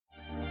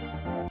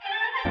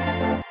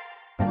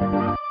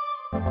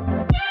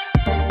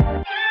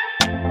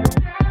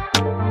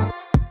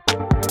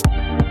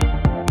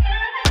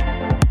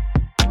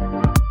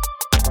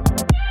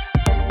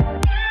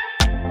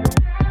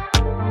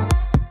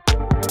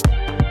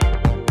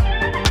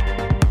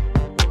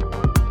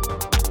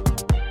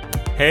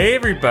Hey,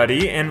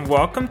 everybody, and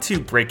welcome to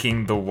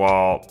Breaking the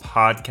Wall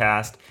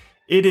podcast.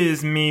 It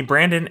is me,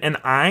 Brandon, and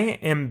I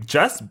am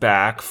just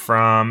back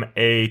from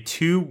a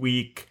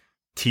 2-week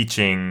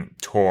teaching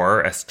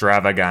tour,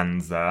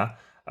 extravaganza.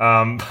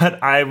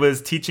 But I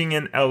was teaching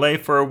in LA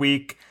for a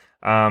week,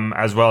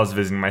 as well as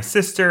visiting my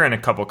sister and a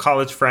couple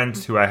college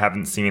friends who I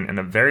haven't seen in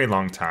a very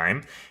long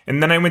time.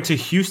 And then I went to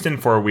Houston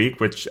for a week,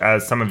 which,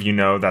 as some of you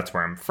know, that's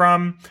where I'm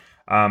from.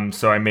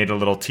 So I made a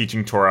little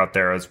teaching tour out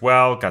there as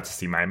well, got to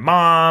see my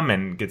mom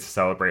and get to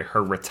celebrate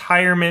her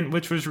retirement,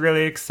 which was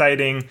really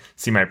exciting,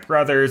 see my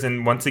brothers,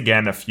 and once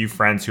again, a few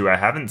friends who I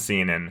haven't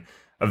seen in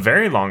a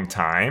very long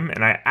time.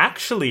 And I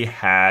actually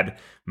had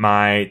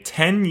my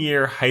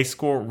 10-year high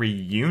school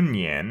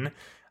reunion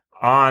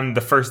on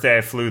the first day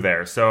I flew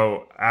there.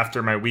 So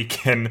after my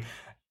week in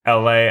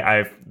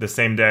LA, the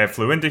same day I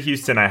flew into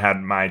Houston, I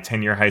had my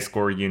 10-year high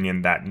school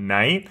reunion that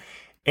night.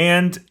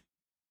 And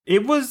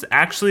it was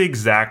actually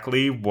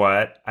exactly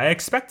what I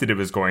expected it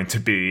was going to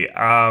be.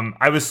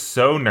 I was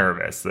so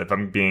nervous, if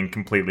I'm being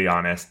completely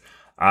honest.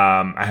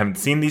 I haven't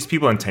seen these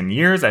people in 10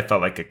 years. I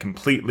felt like a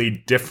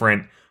completely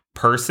different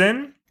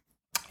person.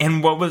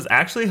 And what was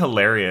actually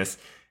hilarious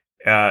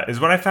is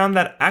what I found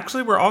that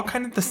actually we're all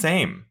kind of the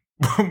same.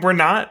 We're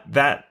not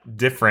that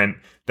different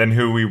than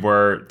who we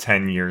were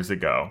 10 years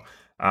ago.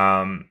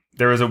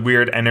 There was a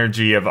weird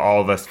energy of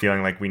all of us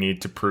feeling like we need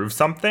to prove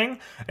something.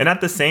 And at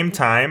the same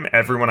time,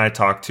 everyone I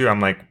talked to, I'm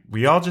like,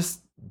 we all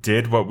just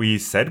did what we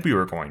said we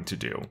were going to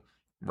do,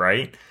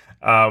 right?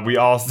 We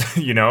all,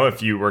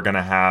 if you were going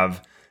to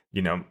have,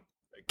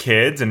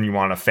 kids and you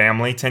want a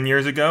family 10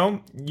 years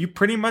ago, you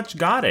pretty much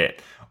got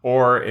it.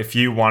 Or if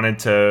you wanted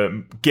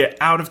to get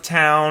out of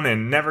town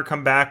and never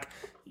come back,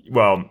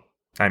 well,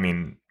 I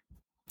mean,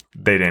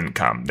 they didn't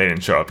come. They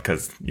didn't show up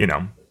because,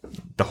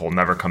 the whole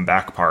never come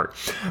back part.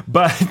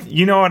 But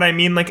you know what I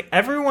mean? Like,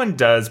 everyone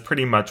does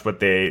pretty much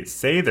what they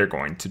say they're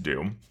going to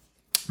do.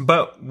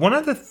 But one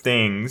of the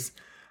things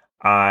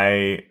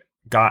I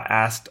got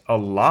asked a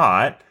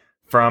lot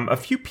from a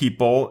few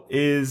people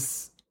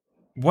is,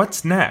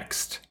 what's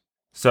next?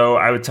 So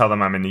I would tell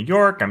them I'm in New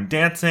York, I'm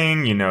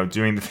dancing,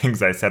 doing the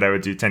things I said I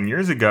would do 10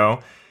 years ago.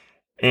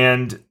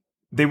 And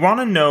they want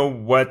to know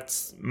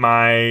what's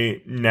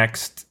my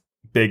next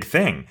big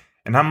thing.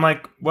 And I'm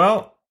like,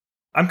 well,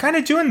 I'm kind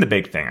of doing the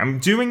big thing. I'm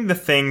doing the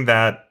thing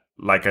that,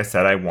 like I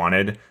said, I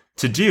wanted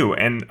to do.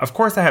 And of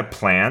course I have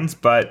plans,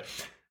 but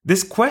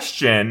this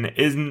question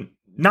is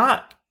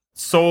not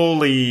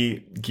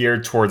solely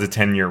geared towards a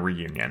 10-year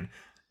reunion.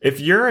 If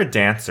you're a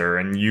dancer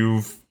and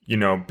you've,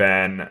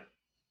 been,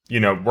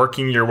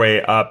 working your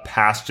way up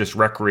past just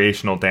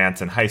recreational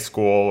dance in high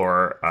school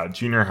or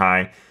junior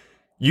high,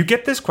 you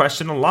get this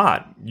question a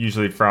lot,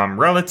 usually from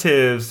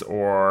relatives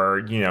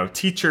or,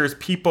 teachers,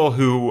 people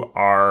who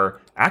are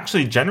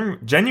actually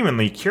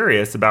genuinely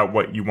curious about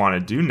what you want to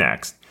do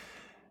next.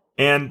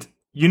 And,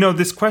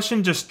 this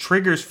question just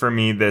triggers for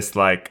me this,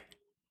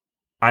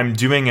 I'm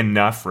doing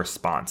enough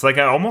response. I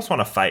almost want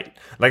to fight.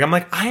 I'm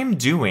like, I'm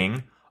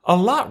doing a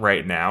lot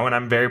right now, and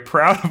I'm very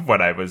proud of what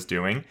I was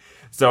doing.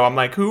 So I'm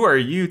like, who are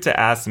you to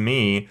ask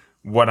me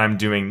what I'm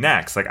doing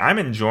next? I'm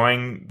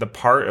enjoying the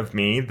part of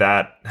me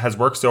that has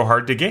worked so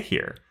hard to get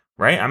here,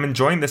 right? I'm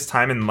enjoying this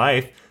time in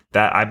life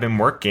that I've been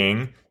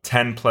working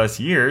 10 plus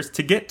years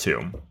to get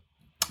to.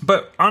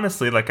 But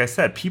honestly, like I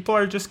said, people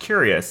are just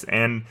curious.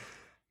 And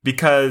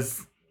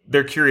because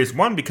they're curious,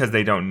 one, because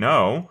they don't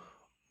know,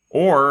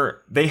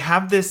 or they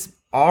have this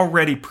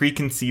already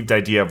preconceived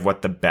idea of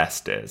what the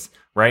best is,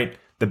 right?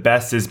 The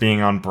best is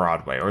being on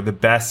Broadway, or the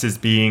best is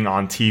being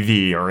on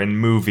TV or in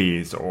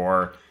movies,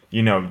 or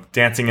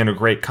dancing in a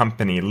great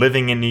company,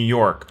 living in New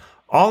York,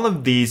 all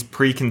of these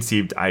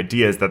preconceived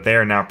ideas that they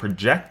are now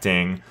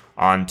projecting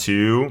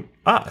onto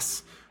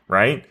us,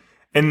 right?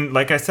 And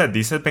like I said,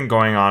 these have been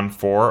going on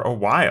for a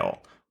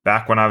while.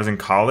 Back when I was in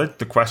college,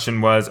 the question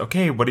was,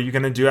 okay, what are you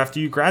going to do after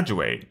you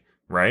graduate,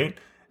 right?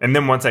 And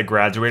then once I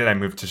graduated, I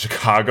moved to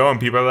Chicago, and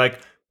people are like,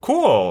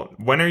 cool,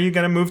 when are you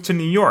going to move to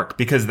New York?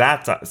 Because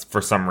that's,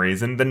 for some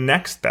reason, the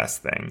next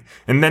best thing.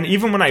 And then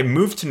even when I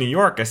moved to New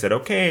York, I said,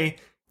 okay,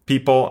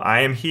 people,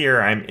 I am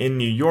here. I'm in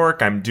New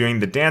York. I'm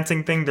doing the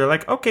dancing thing. They're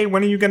like, okay,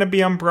 when are you going to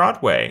be on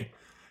Broadway?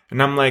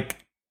 And I'm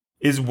like,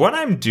 is what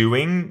I'm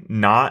doing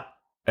not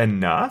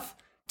enough?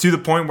 To the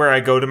point where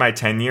I go to my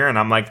 10-year and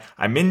I'm like,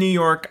 I'm in New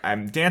York.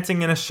 I'm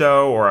dancing in a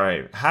show, or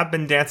I have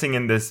been dancing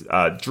in this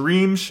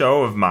dream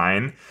show of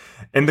mine.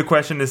 And the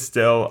question is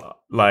still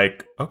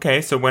like,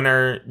 okay, so when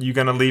are you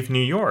going to leave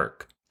New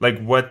York?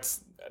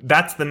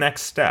 That's the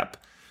next step,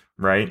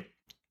 right?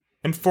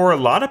 And for a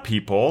lot of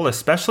people,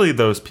 especially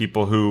those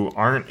people who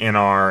aren't in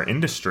our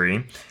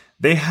industry,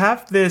 they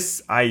have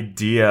this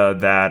idea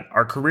that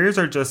our careers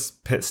are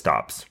just pit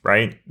stops,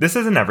 right? This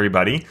isn't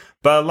everybody,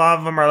 but a lot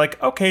of them are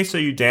like, okay, so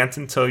you dance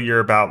until you're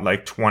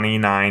about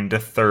 29 to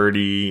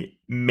 30,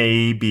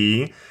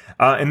 maybe.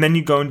 And then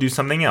you go and do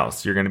something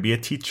else. You're going to be a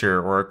teacher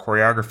or a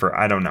choreographer.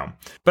 I don't know.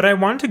 But I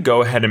wanted to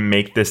go ahead and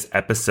make this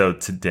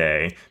episode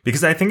today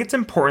because I think it's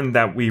important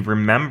that we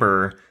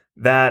remember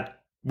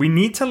that we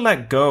need to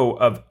let go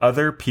of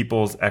other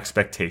people's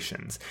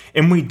expectations.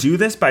 And we do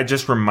this by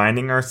just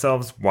reminding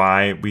ourselves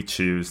why we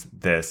choose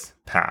this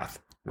path,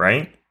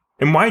 right?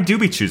 And why do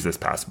we choose this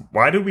path?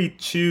 Why do we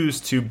choose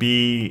to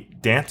be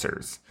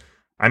dancers?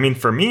 I mean,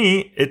 for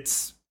me,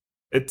 it's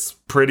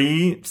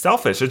pretty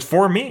selfish. It's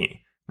for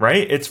me,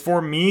 right? It's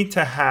for me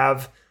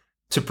to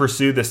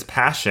pursue this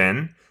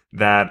passion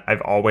that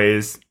I've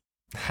always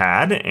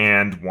had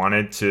and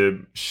wanted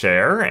to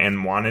share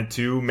and wanted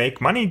to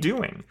make money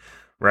doing,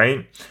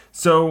 right?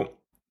 So,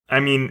 I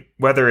mean,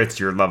 whether it's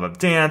your love of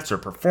dance or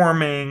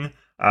performing,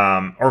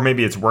 or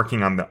maybe it's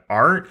working on the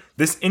art,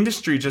 this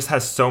industry just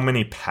has so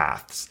many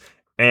paths.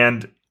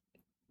 And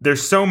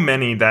there's so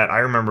many that I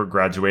remember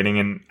graduating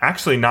and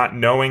actually not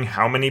knowing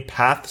how many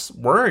paths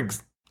were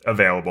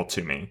available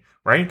to me,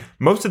 right?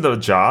 Most of the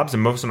jobs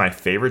and most of my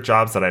favorite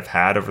jobs that I've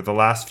had over the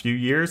last few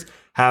years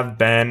have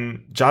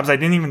been jobs I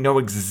didn't even know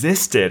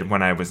existed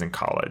when I was in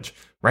college,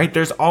 right?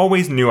 There's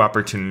always new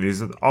opportunities,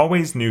 there's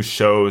always new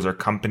shows or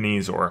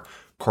companies or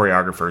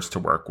choreographers to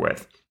work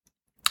with.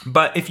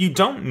 But if you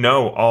don't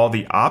know all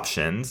the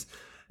options,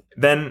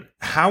 then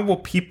how will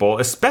people,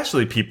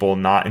 especially people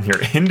not in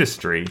your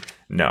industry,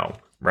 know,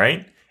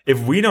 right? If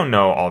we don't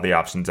know all the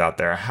options out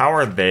there, how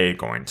are they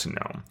going to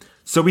know?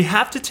 So we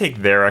have to take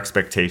their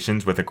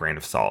expectations with a grain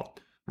of salt,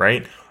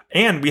 right?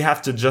 And we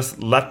have to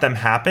just let them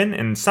happen.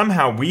 And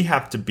somehow we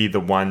have to be the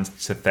ones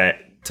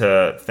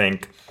to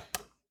think,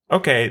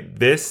 okay,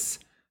 this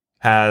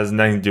has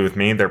nothing to do with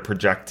me. They're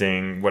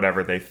projecting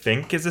whatever they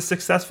think is a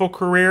successful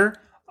career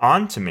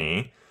onto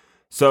me.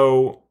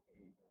 So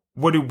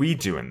what do we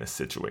do in this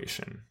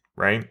situation,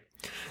 right?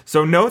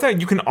 So know that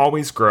you can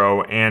always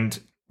grow and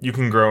you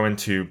can grow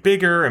into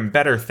bigger and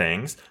better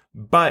things,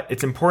 but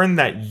it's important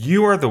that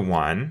you are the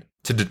one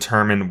to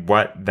determine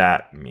what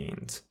that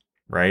means,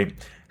 right?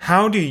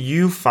 How do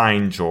you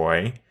find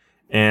joy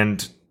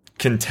and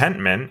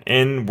contentment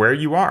in where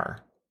you are,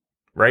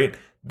 right?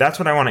 That's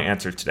what I want to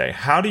answer today.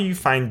 How do you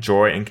find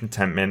joy and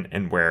contentment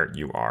in where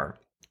you are?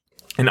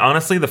 And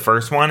honestly, the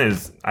first one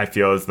I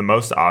feel is the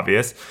most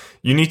obvious.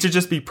 You need to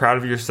just be proud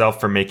of yourself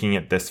for making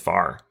it this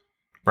far,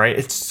 right?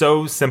 It's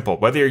so simple.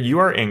 Whether you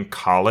are in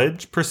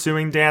college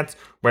pursuing dance,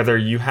 whether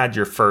you had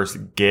your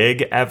first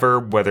gig ever,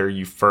 whether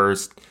you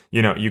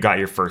got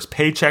your first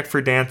paycheck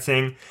for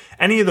dancing,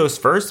 any of those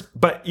first,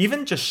 but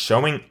even just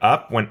showing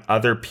up when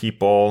other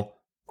people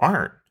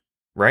aren't,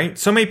 right?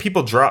 So many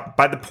people drop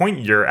by the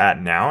point you're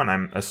at now, and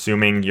I'm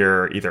assuming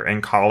you're either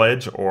in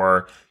college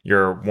or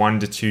you're 1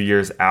 to 2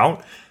 years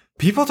out.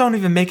 People don't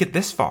even make it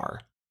this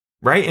far,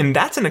 right? And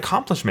that's an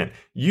accomplishment.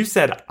 You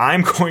said,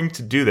 I'm going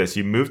to do this.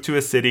 You moved to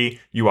a city,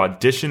 you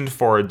auditioned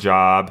for a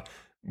job,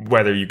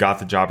 whether you got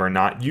the job or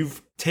not.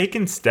 You've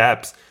taken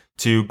steps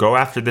to go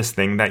after this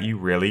thing that you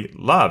really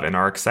love and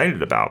are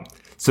excited about.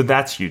 So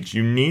that's huge.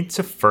 You need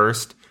to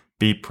first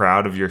be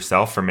proud of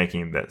yourself for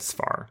making it this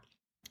far.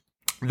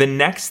 The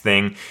next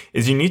thing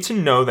is you need to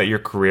know that your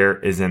career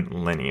isn't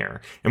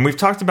linear. And we've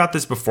talked about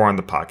this before on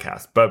the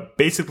podcast, but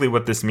basically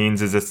what this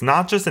means is it's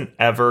not just an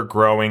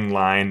ever-growing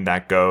line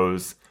that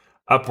goes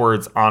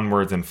upwards,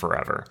 onwards, and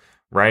forever,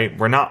 right?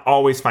 We're not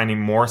always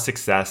finding more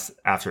success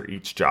after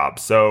each job.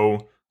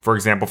 So, for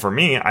example, for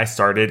me, I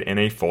started in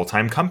a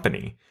full-time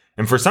company.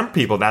 And for some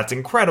people, that's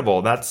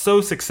incredible. That's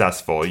so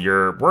successful.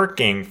 You're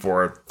working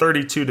for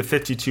 32 to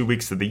 52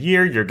 weeks of the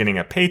year. You're getting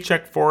a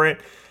paycheck for it.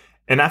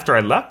 And after I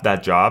left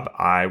that job,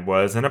 I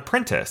was an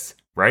apprentice,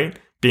 right?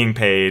 Being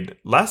paid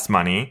less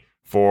money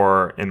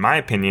for, in my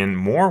opinion,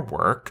 more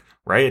work,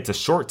 right? It's a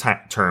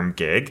short-term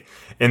gig.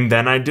 And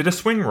then I did a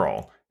swing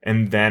roll.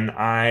 And then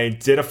I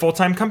did a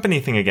full-time company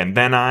thing again.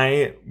 Then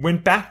I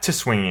went back to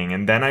swinging.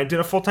 And then I did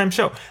a full-time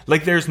show.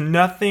 Like, there's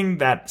nothing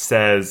that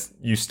says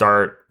you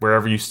start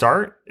wherever you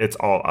start. It's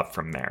all up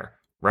from there,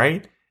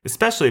 right?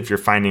 Especially if you're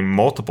finding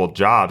multiple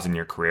jobs in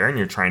your career and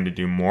you're trying to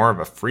do more of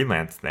a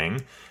freelance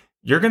thing.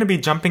 You're going to be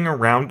jumping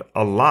around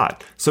a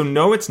lot. So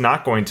no, it's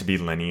not going to be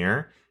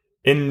linear.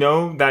 And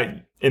knowing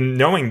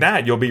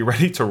that, you'll be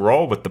ready to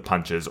roll with the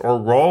punches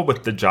or roll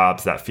with the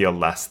jobs that feel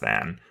less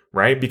than,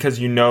 right?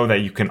 Because you know that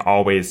you can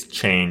always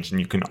change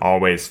and you can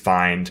always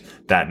find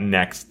that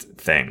next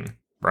thing,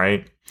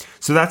 right?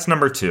 So that's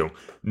number 2.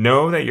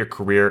 Know that your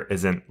career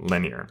isn't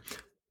linear.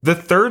 The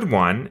third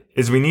one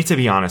is we need to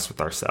be honest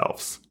with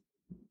ourselves.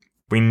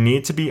 We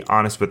need to be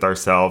honest with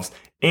ourselves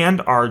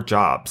and our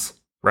jobs,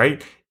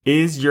 right?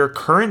 Is your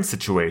current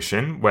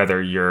situation,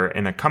 whether you're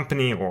in a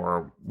company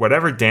or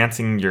whatever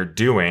dancing you're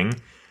doing,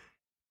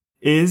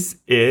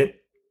 is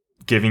it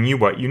giving you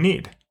what you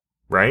need,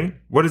 right?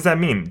 What does that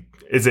mean?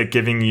 Is it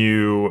giving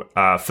you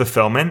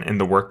fulfillment in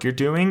the work you're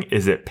doing?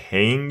 Is it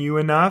paying you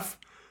enough,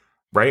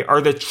 right?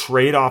 Are the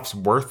trade-offs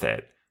worth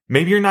it?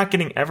 Maybe you're not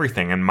getting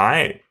everything. And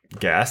my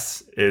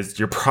guess is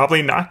you're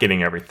probably not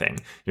getting everything.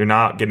 You're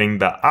not getting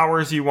the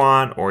hours you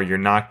want, or you're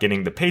not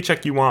getting the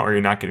paycheck you want, or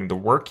you're not getting the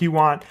work you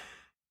want.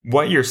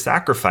 What you're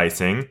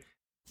sacrificing,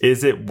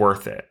 is it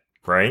worth it,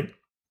 right?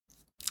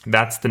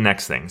 That's the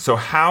next thing. So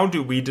how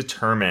do we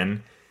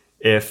determine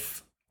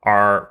if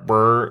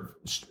we're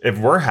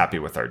happy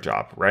with our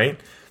job, right?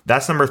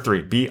 that's number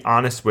 3. Be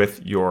honest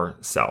with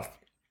yourself.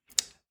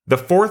 The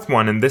fourth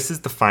one, and this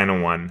is the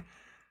final one,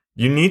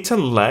 you need to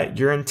let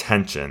your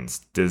intentions,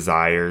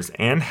 desires,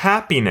 and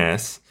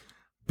happiness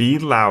be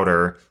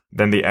louder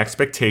than the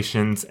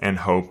expectations and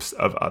hopes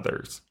of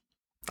others.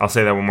 I'll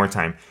say that one more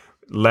time.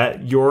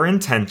 Let your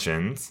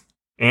intentions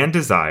and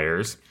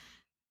desires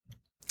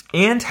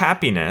and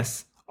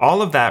happiness,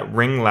 all of that,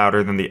 ring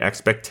louder than the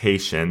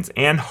expectations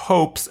and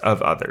hopes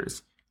of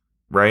others,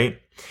 right?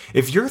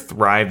 If you're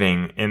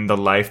thriving in the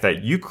life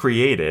that you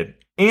created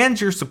and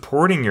you're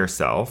supporting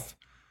yourself,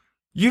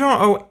 you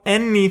don't owe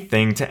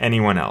anything to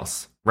anyone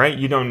else, right?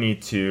 You don't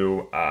need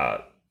to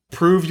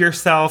prove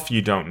yourself.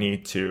 You don't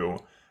need to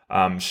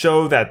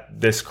show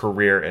that this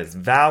career is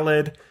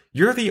valid.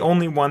 You're the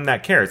only one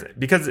that cares.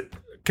 Because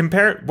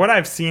compare what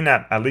I've seen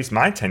at least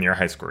my 10-year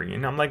high school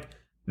reunion, I'm like,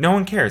 no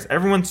one cares.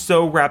 Everyone's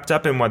so wrapped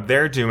up in what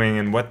they're doing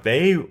and what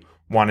they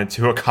wanted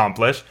to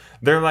accomplish.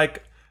 They're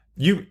like,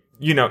 you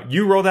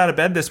rolled out of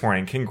bed this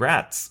morning.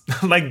 Congrats.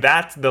 Like,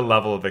 that's the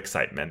level of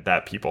excitement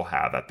that people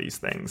have at these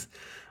things,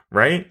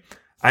 right?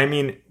 I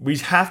mean, we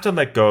have to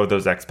let go of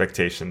those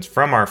expectations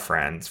from our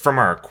friends, from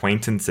our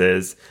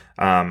acquaintances.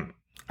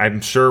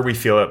 I'm sure we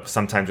feel it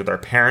sometimes with our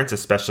parents,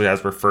 especially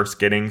as we're first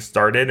getting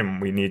started,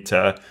 and we need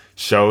to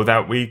show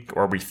that we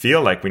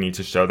feel like we need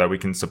to show that we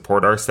can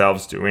support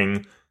ourselves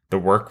doing the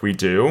work we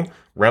do.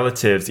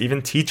 Relatives,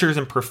 even teachers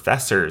and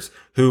professors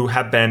who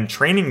have been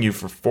training you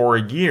for 4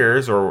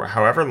 years or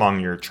however long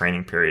your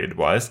training period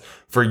was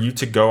for you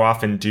to go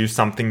off and do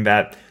something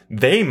that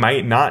they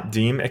might not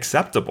deem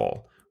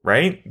acceptable,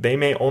 right? They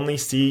may only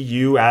see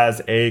you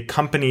as a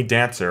company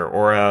dancer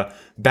or a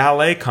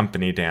ballet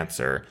company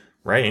dancer,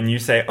 right? And you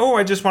say, oh,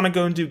 I just want to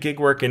go and do gig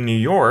work in New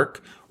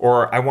York,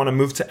 or I want to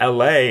move to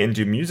LA and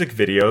do music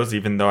videos,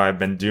 even though I've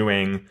been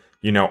doing,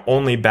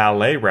 only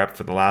ballet rep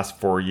for the last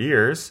 4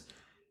 years.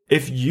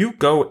 If you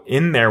go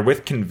in there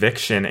with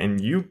conviction and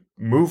you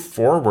move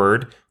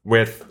forward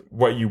with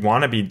what you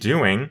want to be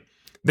doing,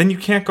 then you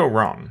can't go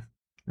wrong,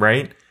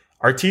 right?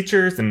 Our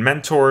teachers and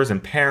mentors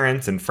and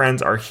parents and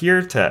friends are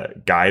here to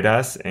guide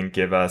us and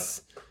give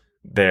us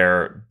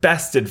their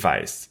best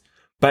advice.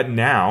 But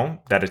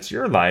now that it's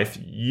your life,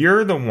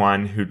 you're the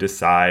one who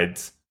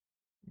decides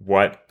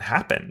what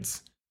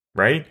happens,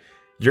 right?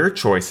 Your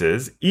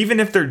choices,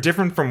 even if they're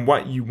different from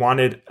what you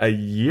wanted a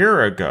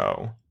year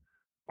ago,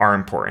 are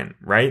important,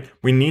 right?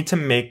 We need to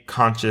make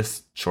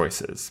conscious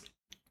choices.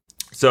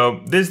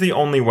 So this is the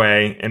only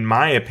way, in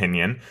my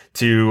opinion,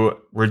 to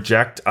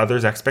reject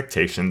others'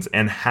 expectations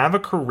and have a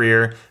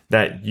career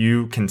that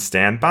you can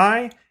stand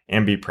by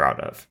and be proud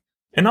of.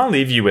 And I'll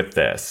leave you with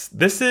this.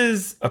 This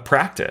is a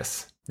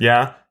practice.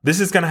 Yeah, this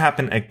is going to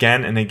happen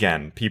again and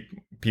again.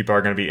 People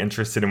are going to be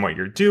interested in what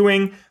you're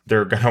doing.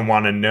 They're going to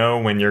want to know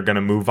when you're going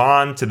to move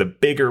on to the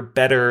bigger,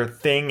 better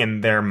thing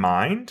in their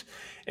mind.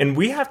 And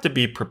we have to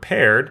be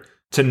prepared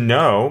to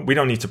know. We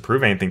don't need to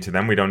prove anything to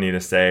them. We don't need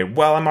to say,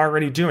 well, I'm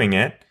already doing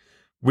it.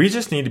 We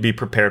just need to be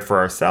prepared for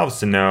ourselves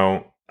to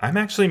know I'm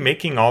actually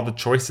making all the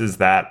choices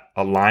that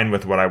align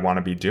with what I want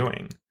to be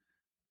doing,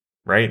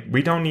 right?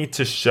 We don't need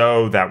to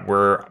show that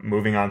we're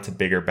moving on to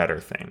bigger, better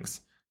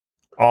things.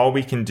 All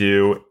we can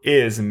do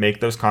is make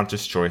those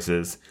conscious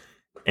choices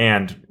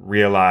and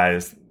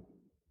realize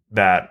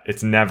that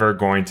it's never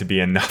going to be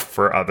enough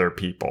for other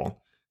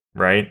people,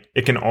 right?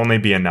 It can only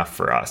be enough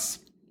for us.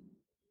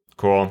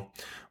 Cool.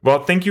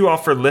 Well, thank you all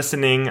for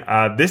listening.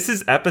 This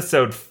is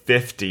episode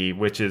 50,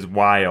 which is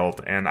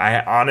wild. And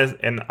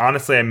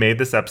honestly, I made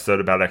this episode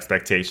about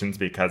expectations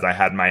because I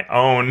had my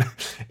own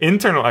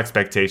internal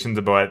expectations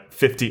about what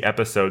 50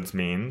 episodes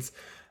means.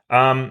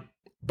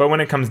 But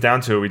when it comes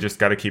down to it, we just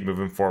got to keep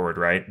moving forward,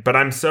 right? But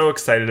I'm so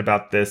excited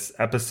about this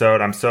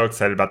episode. I'm so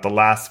excited about the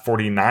last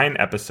 49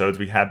 episodes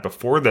we had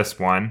before this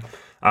one.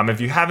 If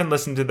you haven't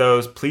listened to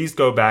those, please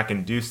go back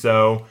and do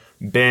so.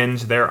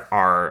 Binge. There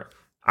are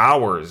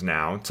hours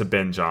now to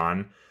binge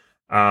on.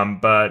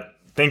 But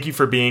thank you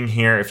for being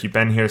here. If you've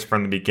been here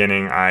from the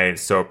beginning, I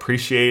so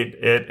appreciate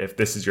it. If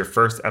this is your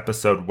first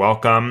episode,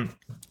 welcome.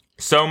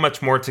 So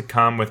much more to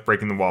come with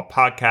Breaking the Wall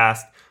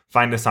podcast.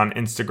 Find us on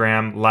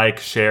Instagram, like,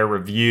 share,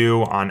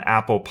 review on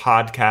Apple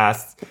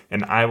Podcasts,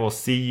 and I will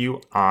see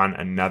you on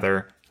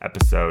another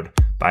episode.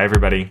 Bye,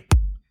 everybody.